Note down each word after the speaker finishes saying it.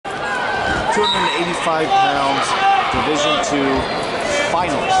285 pounds, Division II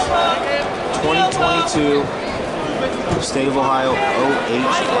Finals, 2022, State of Ohio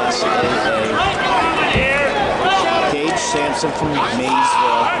OHSAA. Samson from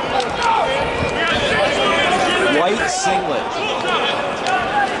Maysville. White singlet.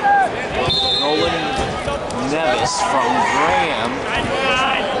 Nolan Neves from Graham,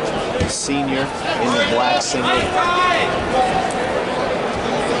 senior, in the black singlet.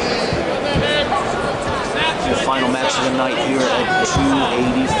 The final match of the night here at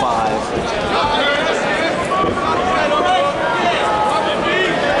 285.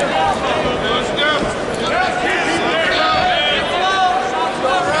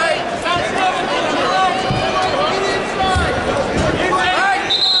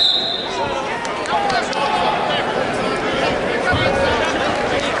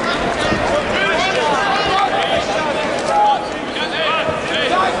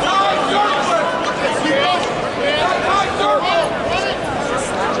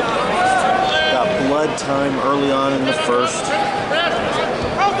 Time early on in the first.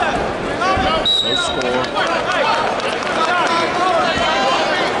 No score.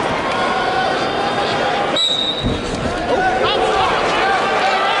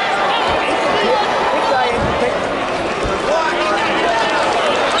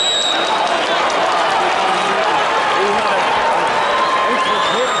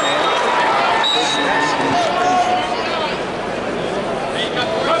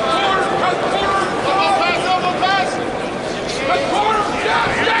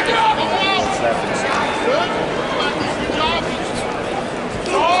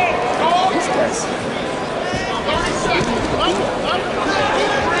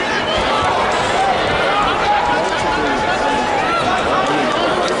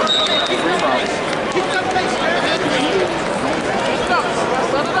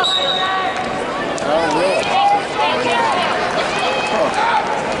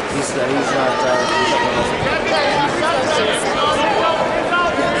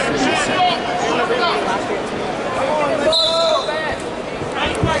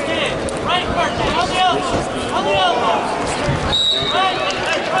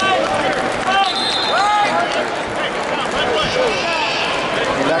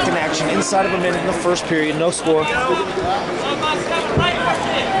 Back in action inside of a minute in the first period, no score.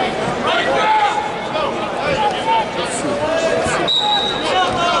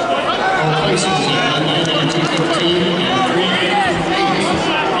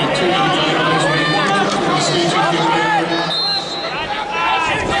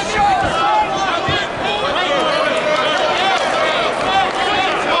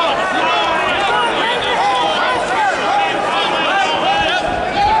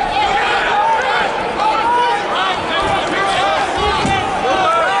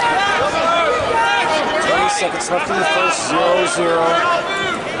 Seconds left in the first, 0-0.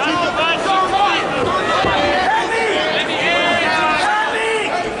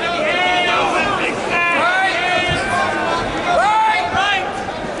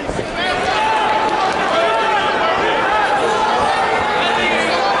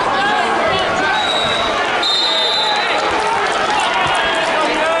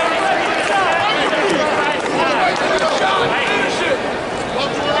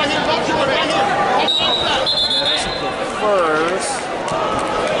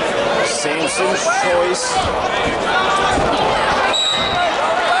 Samson's choice.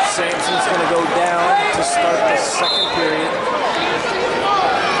 Samson's going to go down to start the second period.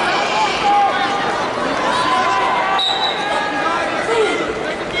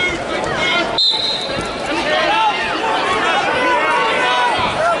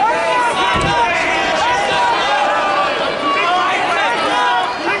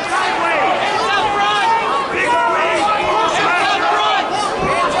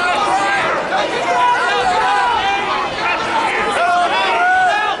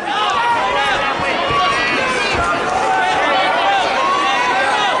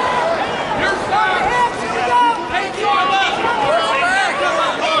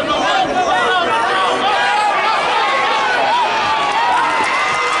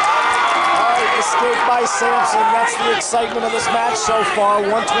 Samson, that's the excitement of this match so far.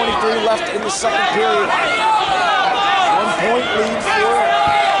 1:23 left in the second period. 1 point lead for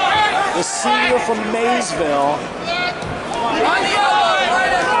the senior from Maysville.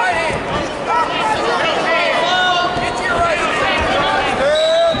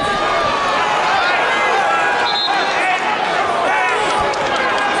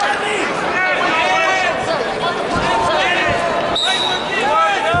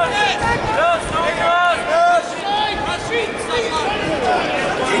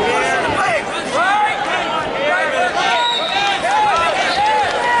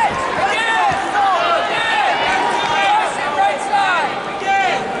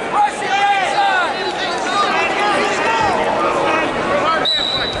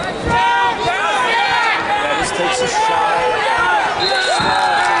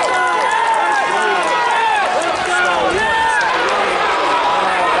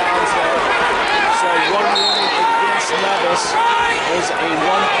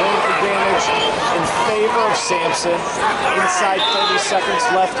 1-point advantage in favor of Samson. Inside 30 seconds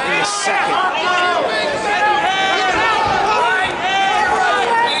left in the second.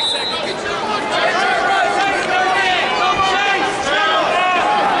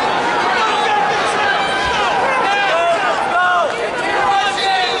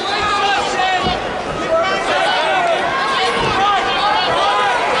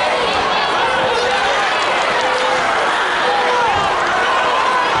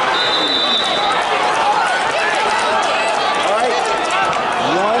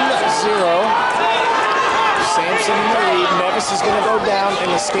 Neves is going to go down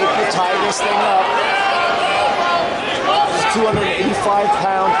and escape to tie this thing up. This is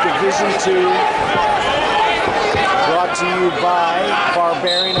 285-pound Division II. Brought to you by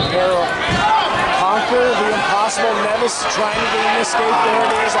Barbarian Apparel. Conquer the impossible. Neves trying to gain an escape. There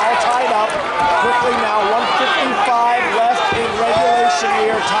it is, all tied up. Quickly now, 1:55 left in regulation. We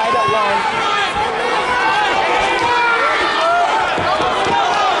are tied at 1.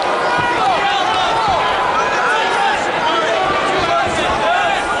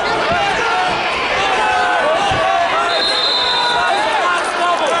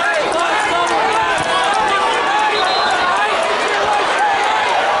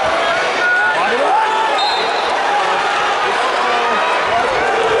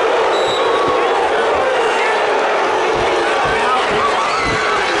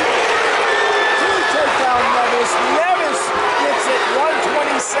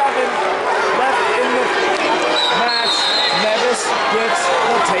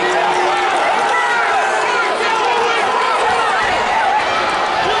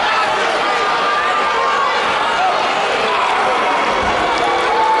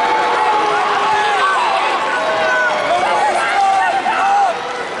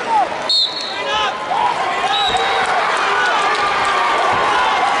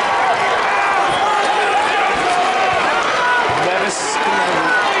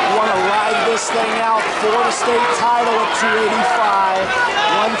 Thing out for the state title at 285.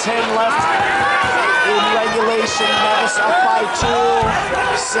 1:10 left in regulation. Neves up by 2.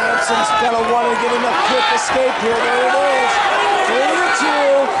 Samson's gonna want to get him a quick escape here. There it is.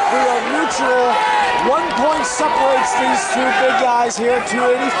 3-2. We are neutral. 1 point separates these two big guys here at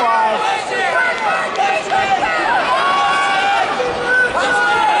 285.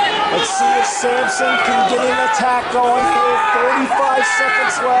 Let's see if Samson can get an attack going here. 35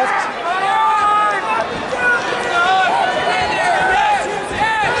 seconds left.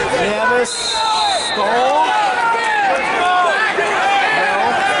 Neves stole. No.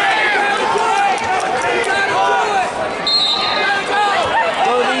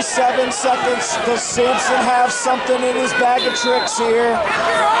 37 seconds. Does Samson have something in his bag of tricks here?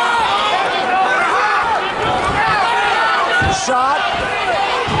 Shot.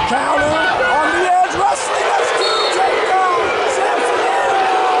 Counter. On the edge. Wrestling. That's 2. Takedown. Samson in.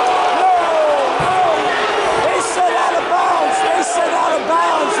 No. They said out of bounds. They said out of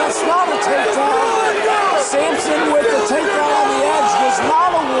bounds. That's not a takedown. Samson with the takedown on the edge was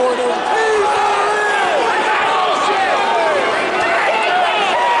not awarded.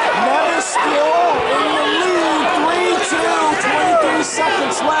 Neves still in the lead. 3-2. 23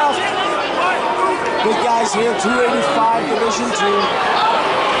 seconds left. Big guys here, 285, Division II.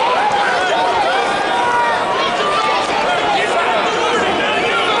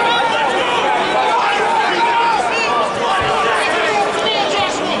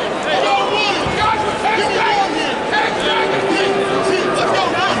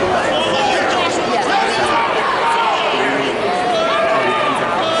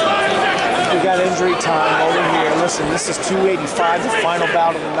 Injury time over here. Listen, this is 285, the final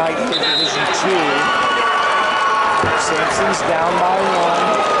bout of the night for Division II. Samson's down by 1.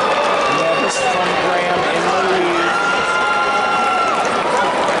 Neves from Graham in the lead.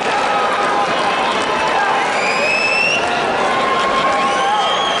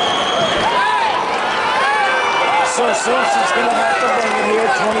 So Samson's going to have to bring it here.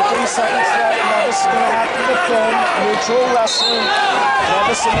 23 seconds left. Neves is going to have to defend. Neutral wrestling.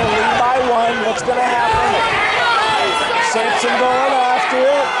 Neves in the lead by 1. What's going to happen? Samson going after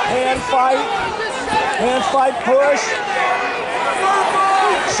it. Hand fight. Hand fight push.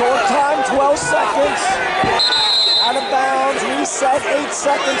 Short time, 12 seconds. Out of bounds. Reset, 8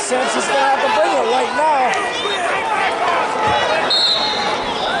 seconds. Samson's going to have to bring it right now.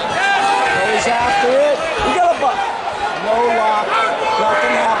 Goes after it. We got a buck. No lock.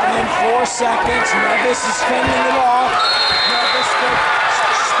 Nothing happening. 4 seconds. Neves is fending it off. Neves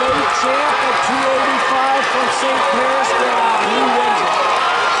state champ at 285 from St. Paris. He wins it.